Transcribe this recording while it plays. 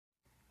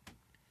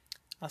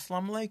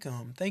Assalamu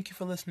alaikum. Thank you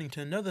for listening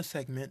to another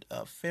segment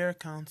of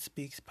Farrakhan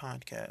Speaks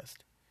podcast.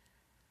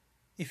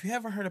 If you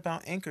haven't heard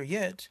about Anchor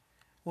yet,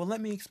 well,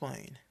 let me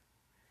explain.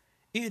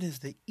 It is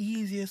the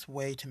easiest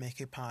way to make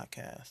a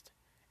podcast,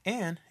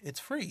 and it's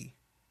free.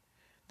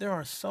 There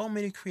are so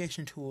many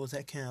creation tools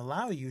that can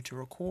allow you to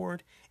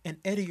record and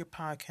edit your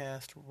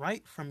podcast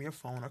right from your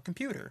phone or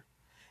computer.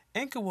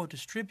 Anchor will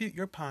distribute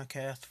your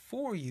podcast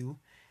for you,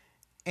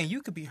 and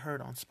you could be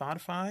heard on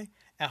Spotify,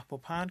 Apple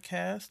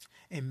Podcasts,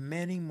 and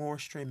many more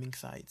streaming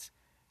sites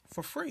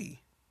for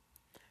free.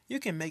 You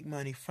can make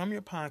money from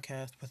your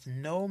podcast with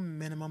no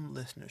minimum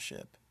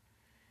listenership.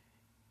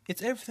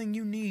 It's everything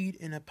you need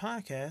in a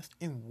podcast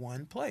in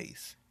one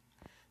place.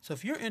 So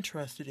if you're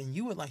interested and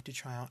you would like to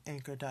try out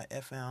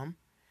Anchor.fm,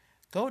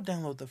 go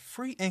download the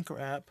free Anchor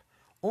app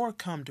or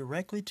come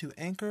directly to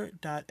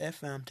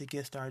Anchor.fm to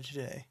get started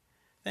today.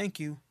 Thank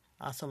you.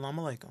 Assalamu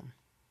alaikum.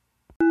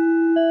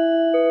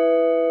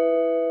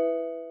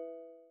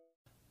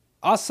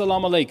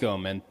 Assalamu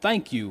alaikum, and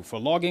thank you for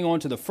logging on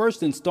to the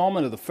first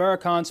installment of the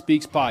Farrakhan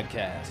Speaks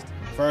podcast.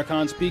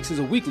 Farrakhan Speaks is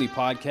a weekly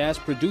podcast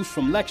produced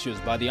from lectures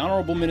by the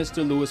Honorable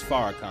Minister Louis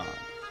Farrakhan.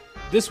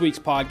 This week's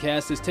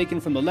podcast is taken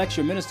from the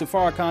lecture Minister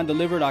Farrakhan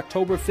delivered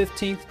October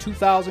 15,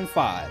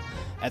 2005,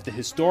 at the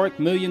historic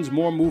Millions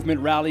More Movement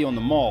rally on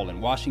the Mall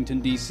in Washington,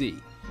 D.C.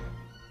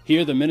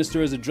 Here, the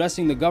minister is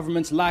addressing the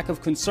government's lack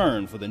of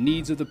concern for the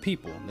needs of the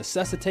people,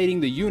 necessitating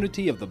the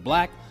unity of the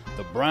black,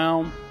 the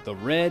brown, the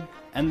red,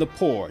 and the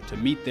poor to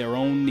meet their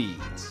own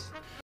needs.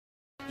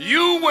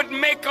 You would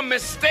make a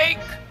mistake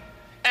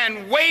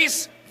and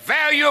waste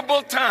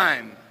valuable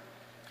time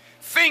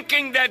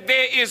thinking that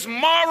there is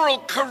moral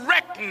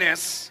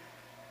correctness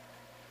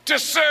to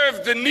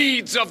serve the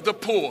needs of the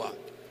poor.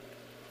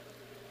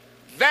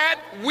 That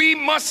we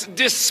must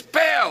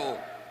dispel.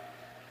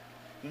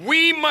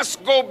 We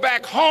must go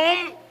back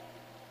home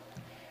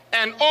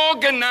and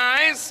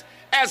organize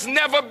as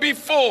never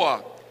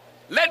before.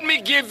 Let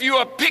me give you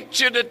a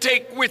picture to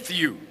take with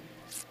you.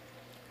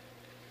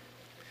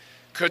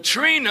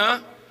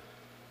 Katrina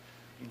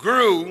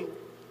grew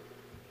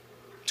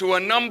to a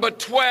number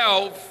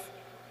 12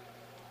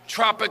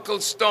 tropical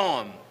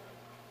storm.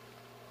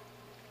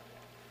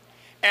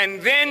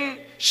 And then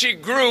she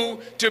grew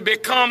to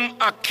become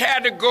a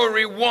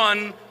Category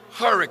 1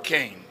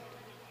 hurricane.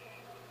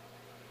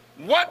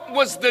 What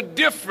was the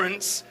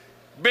difference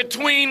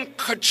between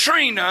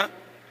Katrina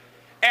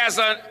as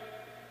a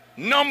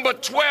number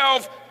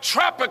 12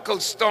 tropical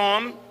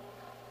storm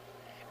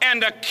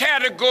and a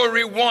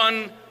Category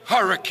 1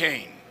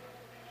 hurricane?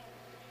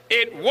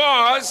 It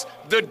was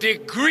the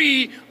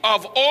degree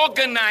of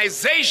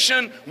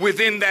organization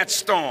within that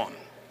storm.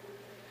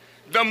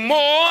 The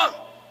more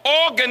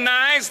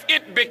organized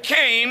it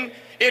became,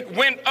 it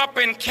went up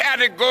in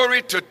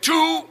category to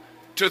 2,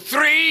 to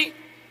 3,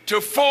 to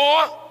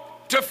 4,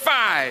 to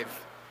 5.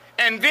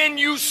 And then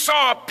you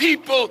saw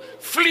people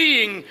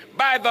fleeing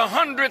by the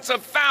hundreds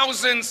of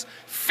thousands,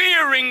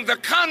 fearing the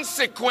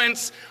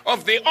consequence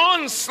of the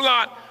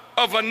onslaught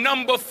of a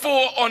number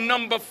 4 or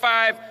number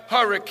 5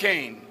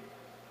 hurricane.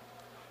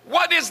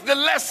 What is the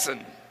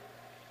lesson?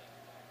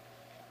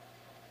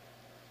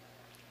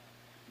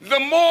 The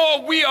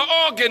more we are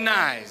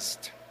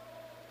organized,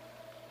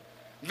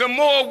 the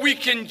more we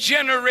can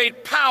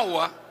generate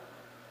power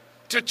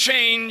to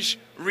change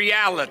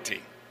reality.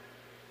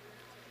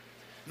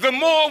 The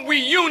more we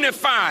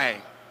unify,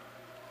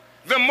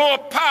 the more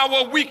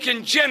power we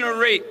can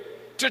generate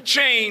to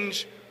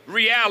change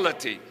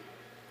reality.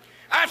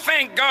 I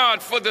thank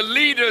God for the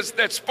leaders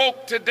that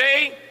spoke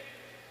today,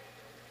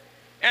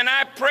 and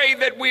I pray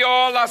that we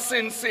all are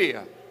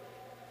sincere.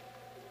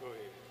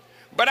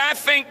 But I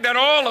think that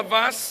all of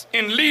us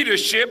in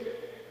leadership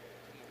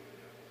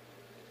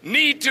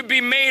need to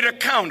be made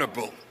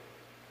accountable.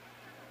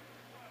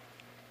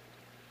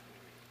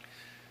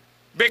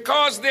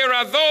 Because there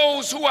are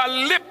those who are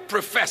lip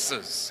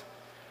professors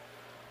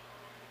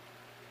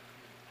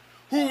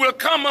who will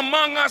come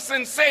among us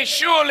and say,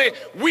 surely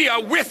we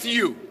are with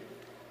you.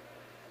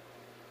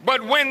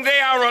 But when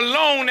they are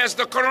alone, as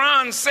the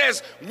Quran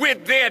says,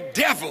 with their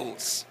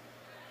devils,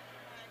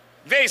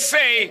 they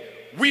say,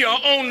 we are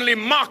only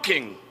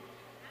mocking.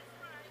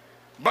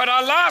 But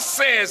Allah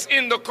says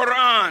in the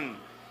Quran,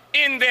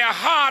 in their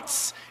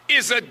hearts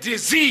is a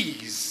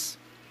disease.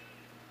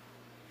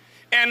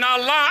 And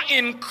Allah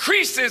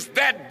increases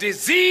that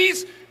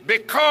disease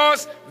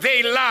because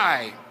they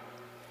lie.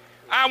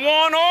 I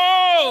want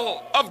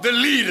all of the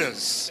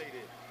leaders.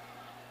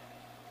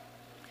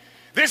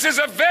 This is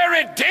a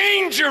very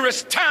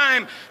dangerous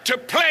time to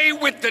play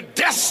with the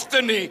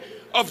destiny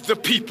of the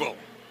people.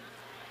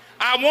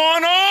 I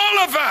want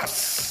all of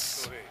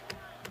us.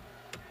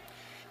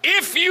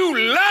 If you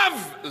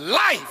love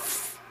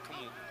life,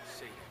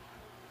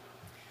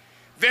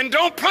 then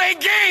don't play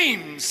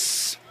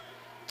games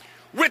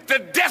with the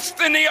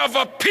destiny of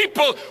a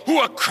people who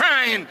are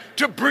crying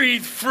to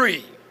breathe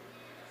free.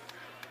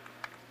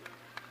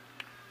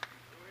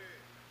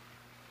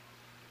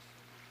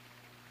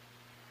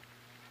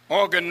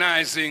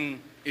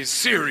 Organizing is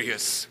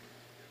serious.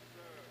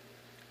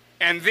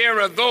 And there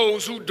are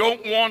those who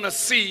don't want to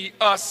see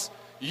us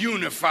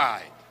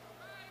unified.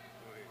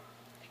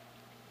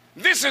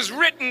 This is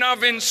written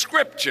of in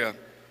Scripture.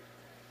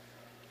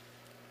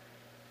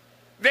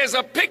 There's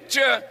a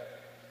picture,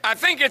 I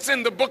think it's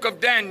in the book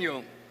of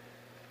Daniel,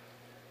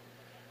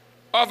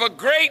 of a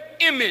great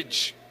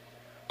image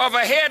of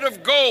a head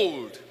of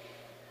gold,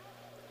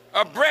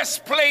 a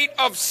breastplate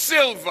of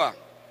silver,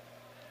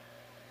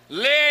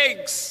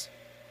 legs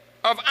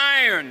of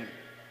iron,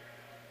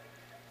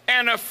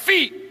 and a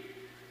feet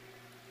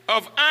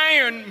of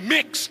iron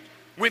mixed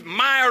with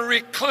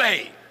miry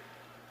clay.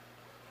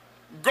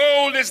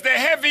 Gold is the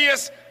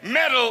heaviest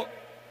metal.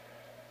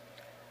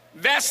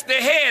 That's the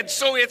head,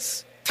 so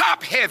it's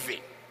top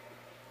heavy.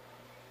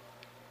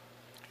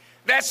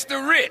 That's the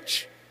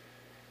rich.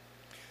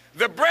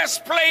 The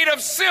breastplate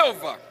of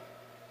silver,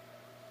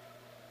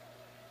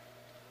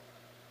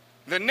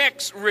 the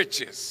next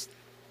richest.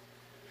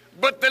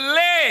 But the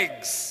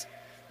legs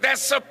that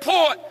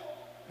support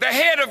the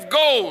head of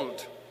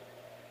gold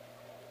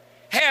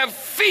have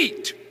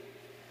feet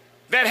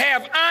that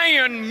have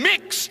iron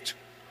mixed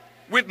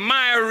with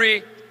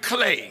miry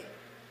clay.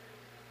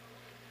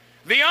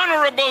 The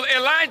Honorable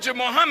Elijah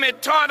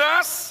Muhammad taught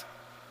us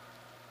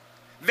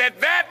that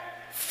that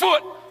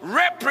foot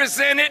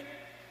represented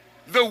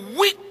the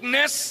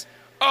weakness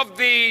of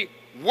the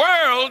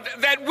world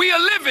that we are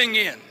living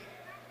in.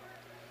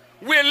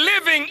 We're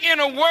living in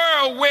a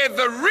world where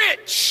the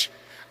rich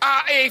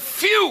are a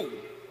few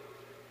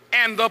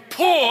and the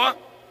poor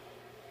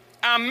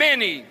are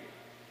many.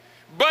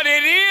 But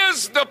it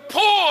is the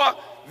poor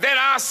that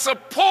are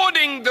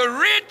supporting the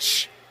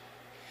rich,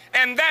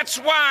 and that's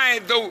why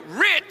the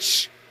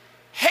rich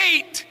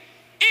hate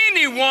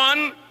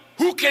anyone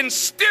who can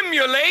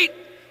stimulate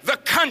the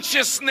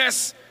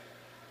consciousness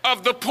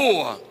of the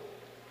poor.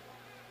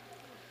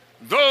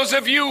 Those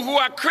of you who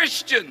are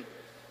Christian,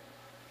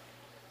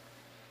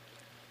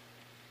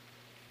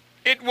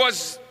 it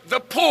was the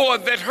poor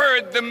that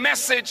heard the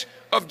message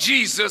of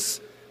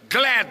Jesus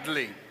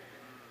gladly.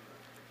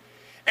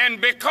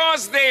 And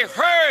because they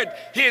heard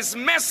his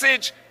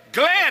message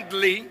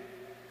gladly,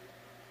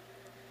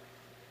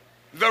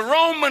 the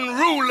Roman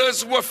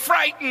rulers were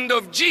frightened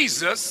of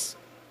Jesus,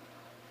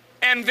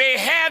 and they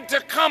had to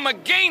come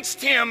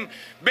against him,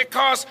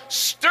 because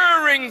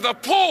stirring the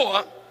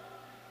poor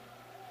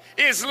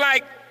is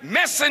like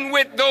messing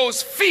with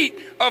those feet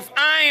of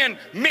iron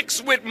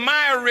mixed with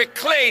miry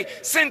clay,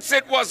 since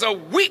it was a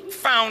weak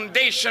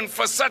foundation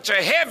for such a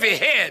heavy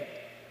head.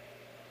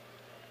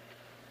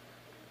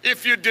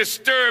 If you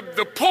disturb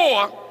the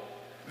poor,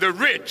 the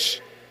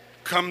rich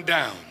come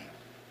down.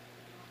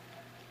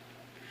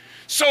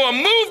 So a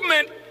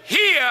movement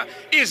here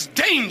is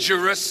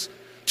dangerous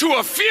to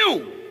a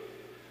few,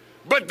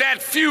 but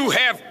that few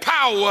have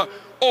power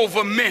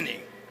over many.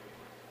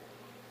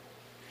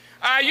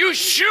 Are you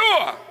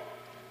sure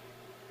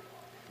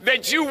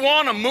that you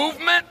want a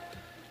movement?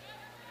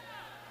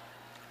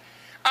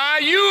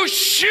 Are you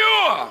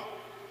sure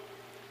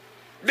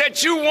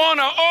that you want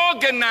to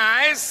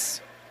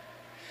organize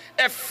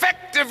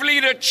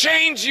effectively to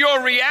change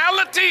your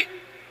reality?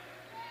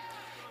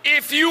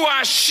 If you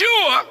are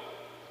sure,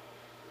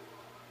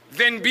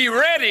 then be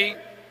ready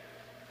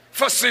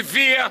for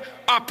severe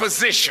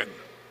opposition.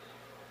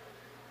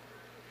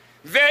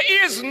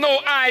 There is no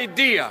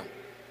idea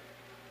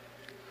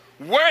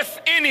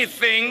worth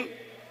anything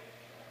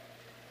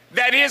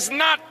that is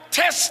not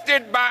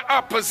tested by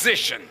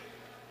opposition.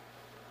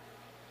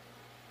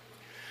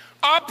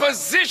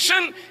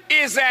 Opposition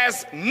is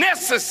as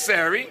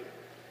necessary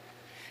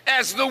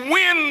as the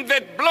wind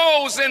that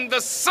blows and the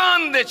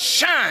sun that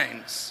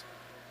shines,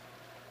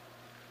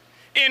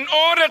 in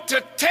order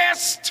to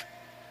test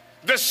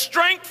the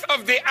strength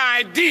of the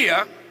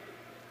idea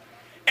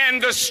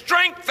and the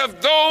strength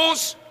of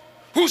those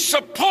who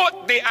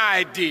support the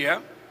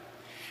idea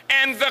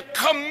and the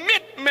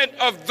commitment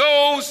of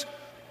those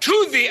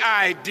to the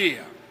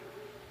idea.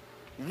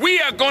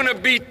 We are going to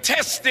be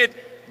tested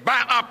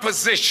by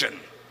opposition.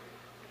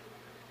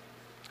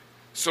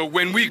 So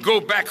when we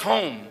go back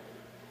home,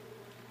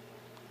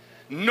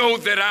 know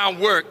that our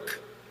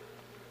work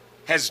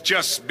has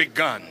just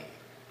begun.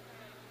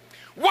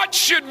 What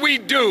should we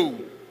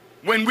do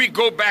when we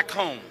go back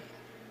home?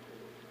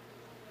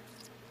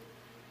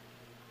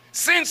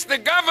 Since the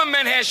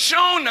government has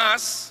shown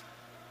us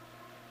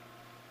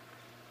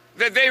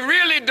that they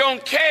really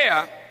don't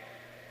care,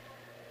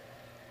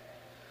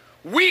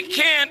 we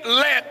can't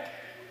let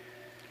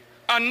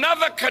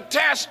another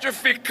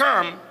catastrophe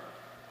come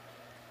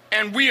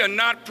and we are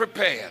not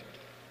prepared.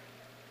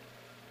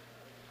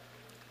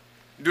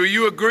 Do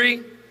you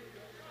agree?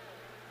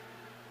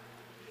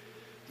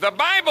 The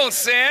Bible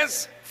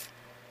says,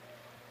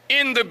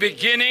 in the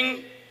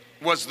beginning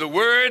was the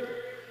Word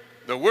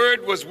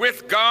was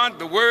with God,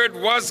 the Word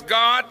was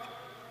God.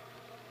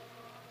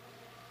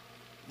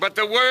 But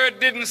the Word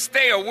didn't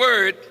stay a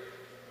word.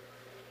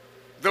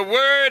 The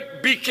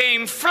Word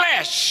became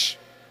flesh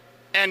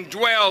and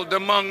dwelled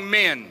among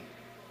men.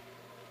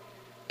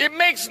 It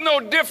makes no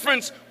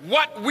difference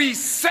what we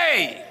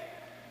say.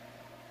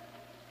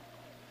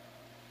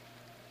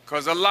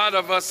 because a lot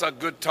of us are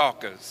good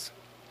talkers,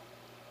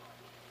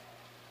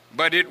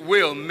 but it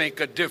will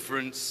make a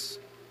difference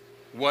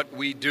what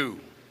we do.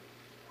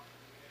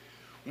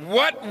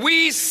 What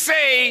we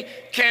say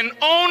can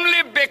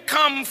only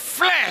become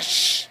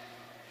flesh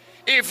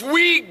if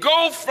we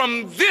go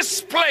from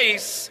this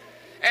place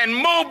and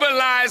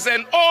mobilize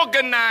and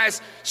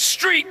organize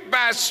street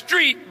by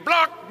street,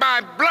 block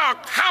by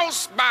block,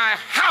 house by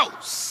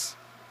house,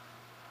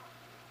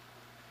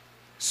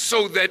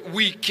 so that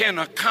we can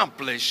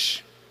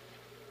accomplish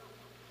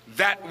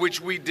that which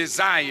we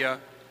desire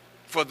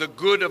for the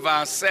good of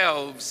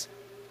ourselves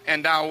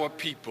and our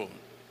people.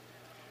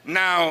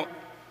 Now,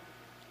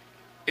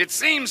 it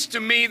seems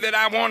to me that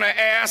I want to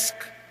ask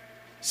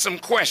some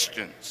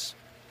questions,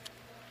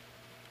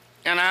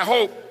 and I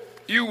hope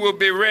you will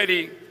be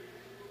ready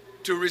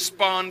to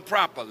respond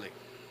properly.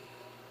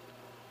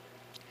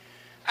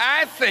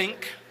 I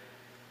think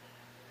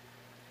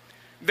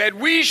that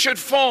we should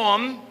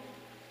form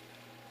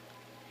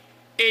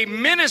a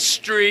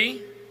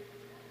ministry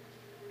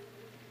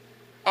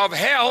of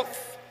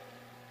health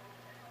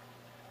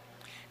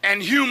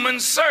and human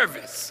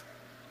service.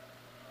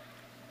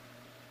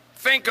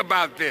 Think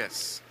about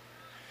this.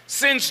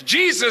 Since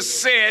Jesus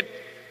said,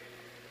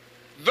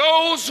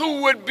 those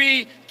who would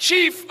be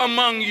chief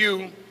among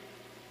you,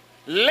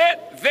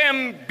 let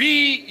them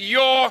be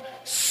your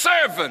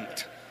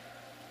servant,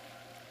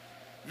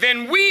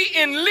 then we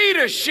in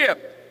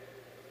leadership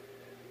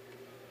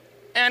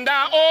and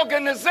our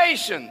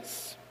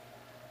organizations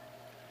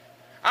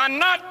are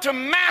not to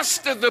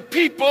master the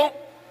people,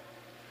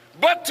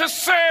 but to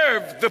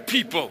serve the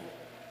people.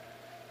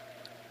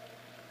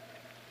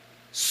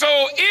 So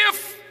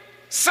if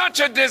such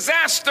a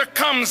disaster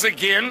comes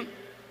again,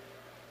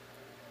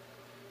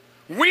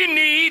 we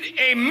need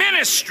a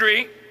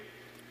ministry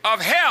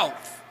of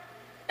health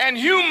and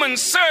human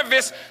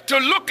service to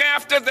look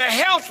after the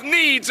health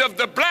needs of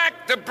the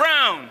black, the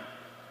brown,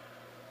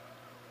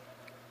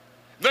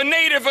 the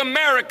Native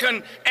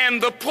American,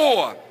 and the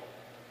poor.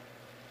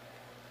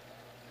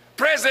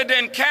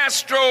 President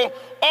Castro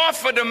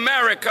offered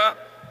America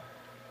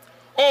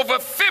over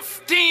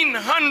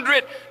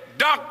 1,500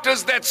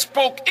 doctors that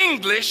spoke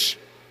English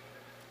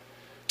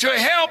to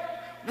help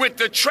with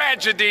the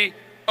tragedy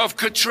of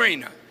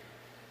Katrina.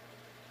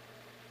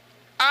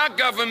 Our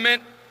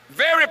government,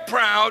 very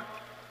proud,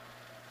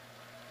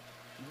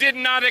 did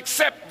not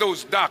accept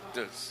those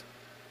doctors.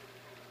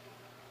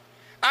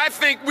 I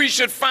think we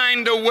should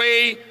find a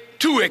way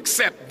to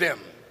accept them,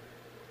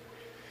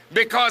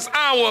 because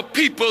our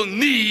people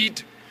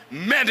need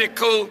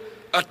medical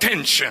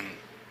attention.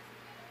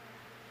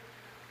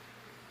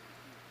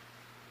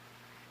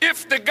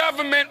 If the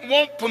government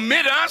won't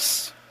permit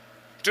us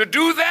to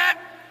do that,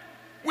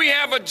 we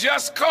have a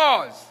just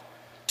cause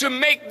to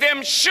make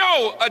them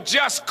show a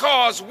just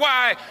cause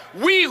why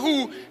we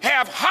who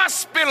have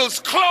hospitals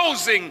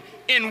closing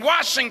in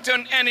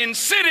Washington and in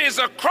cities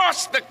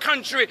across the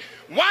country,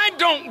 why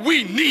don't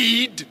we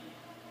need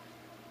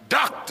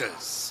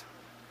doctors?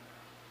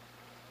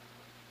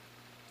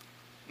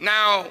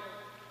 Now,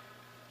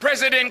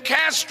 President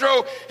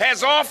Castro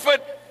has offered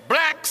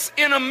blacks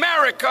in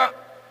America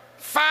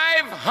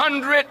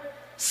 500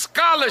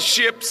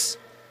 scholarships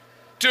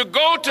to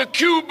go to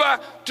Cuba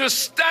to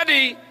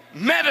study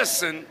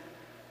medicine,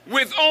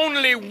 with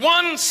only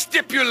one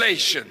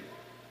stipulation.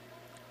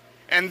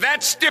 And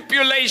that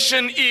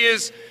stipulation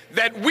is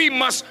that we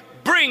must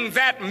bring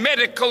that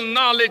medical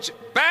knowledge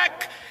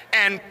back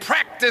and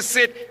practice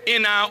it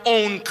in our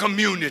own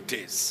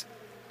communities.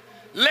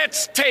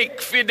 Let's take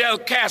Fidel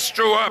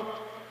Castro up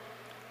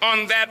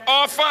on that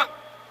offer,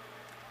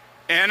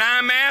 and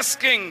I'm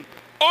asking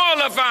all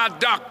of our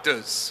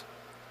doctors,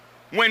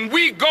 when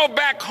we go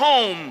back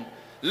home,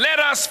 let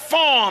us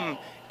form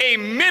a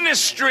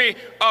ministry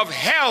of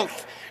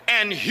health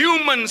and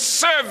human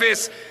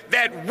service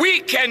that we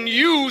can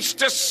use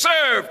to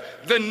serve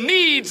the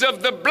needs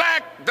of the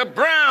black, the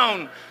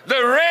brown,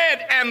 the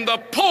red, and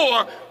the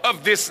poor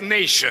of this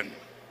nation.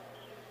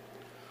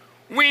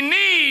 We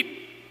need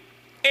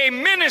a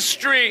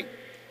ministry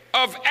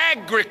of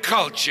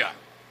agriculture.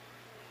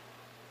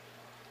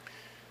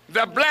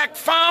 The black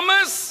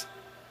farmers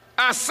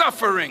are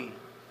suffering.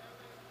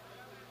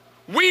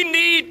 We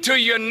need to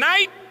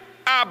unite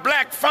our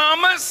black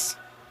farmers,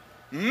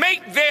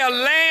 make their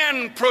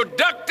land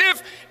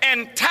productive,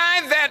 and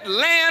tie that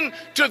land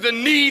to the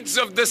needs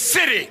of the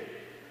city.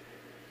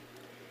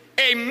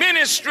 A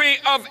ministry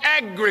of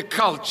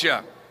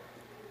agriculture.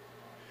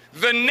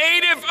 The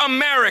Native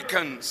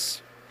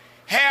Americans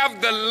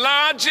have the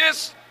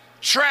largest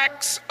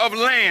tracts of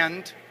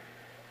land,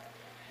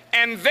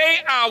 and they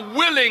are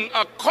willing,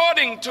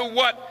 according to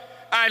what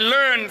I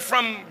learned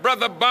from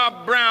Brother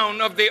Bob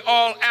Brown of the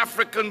All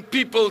African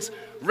People's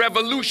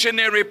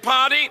Revolutionary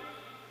Party,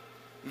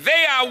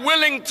 they are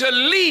willing to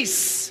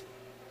lease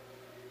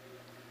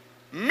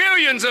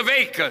millions of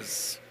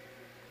acres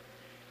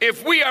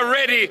if we are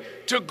ready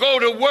to go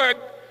to work.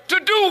 To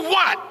do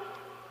what?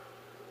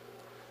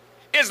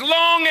 As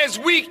long as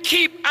we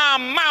keep our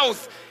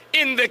mouth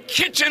in the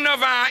kitchen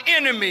of our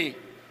enemy,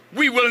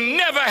 we will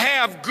never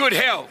have good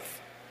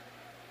health.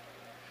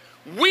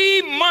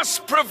 We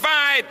must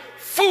provide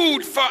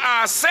food for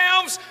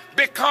ourselves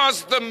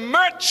because the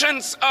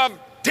merchants of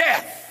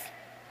death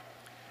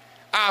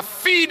are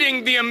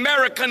feeding the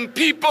American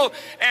people,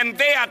 and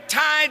they are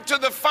tied to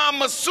the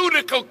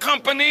pharmaceutical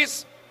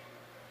companies.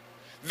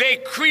 They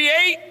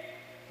create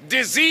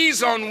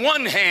disease on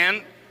one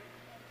hand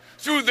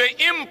through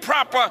the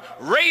improper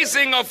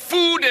raising of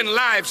food and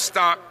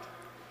livestock,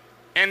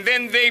 and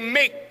then they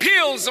make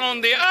pills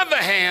on the other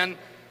hand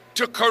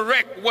to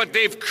correct what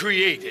they've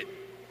created.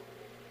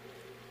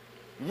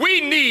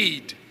 We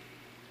need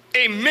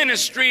a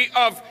ministry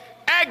of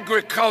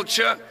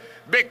agriculture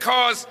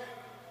because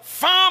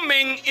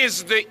farming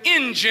is the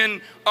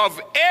engine of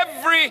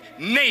every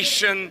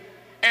nation,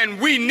 and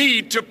we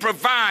need to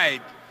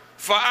provide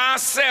for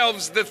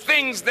ourselves the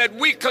things that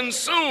we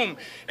consume.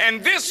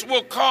 And this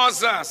will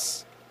cause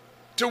us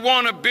to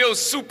want to build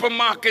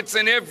supermarkets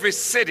in every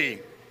city.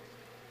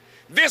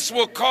 This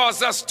will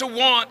cause us to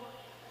want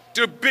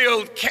to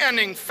build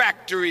canning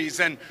factories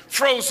and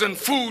frozen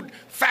food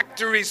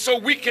factories so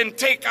we can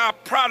take our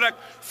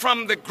product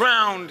from the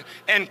ground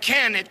and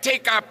can it,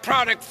 take our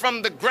product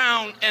from the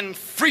ground and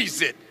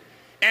freeze it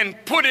and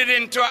put it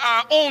into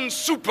our own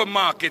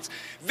supermarkets.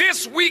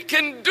 This we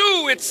can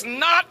do. It's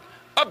not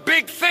a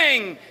big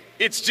thing.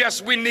 It's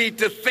just we need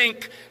to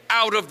think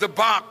out of the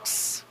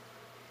box.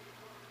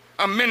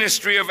 A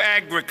ministry of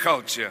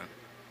agriculture.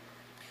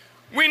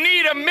 We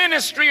need a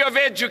ministry of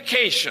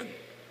education.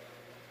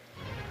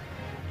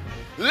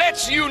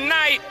 Let's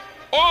unite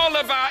all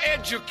of our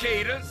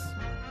educators.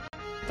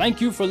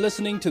 Thank you for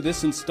listening to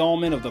this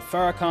installment of the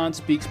Farrakhan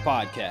Speaks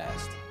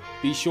podcast.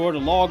 Be sure to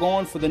log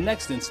on for the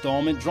next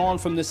installment drawn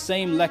from this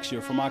same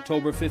lecture from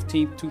October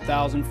 15,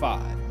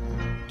 2005.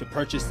 To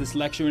purchase this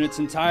lecture in its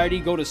entirety,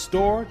 go to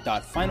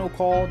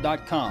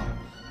store.finalcall.com.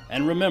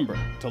 And remember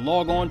to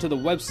log on to the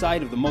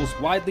website of the most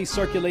widely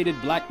circulated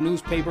black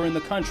newspaper in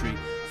the country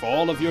for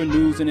all of your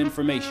news and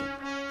information.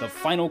 The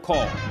Final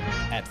Call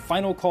at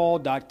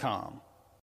finalcall.com.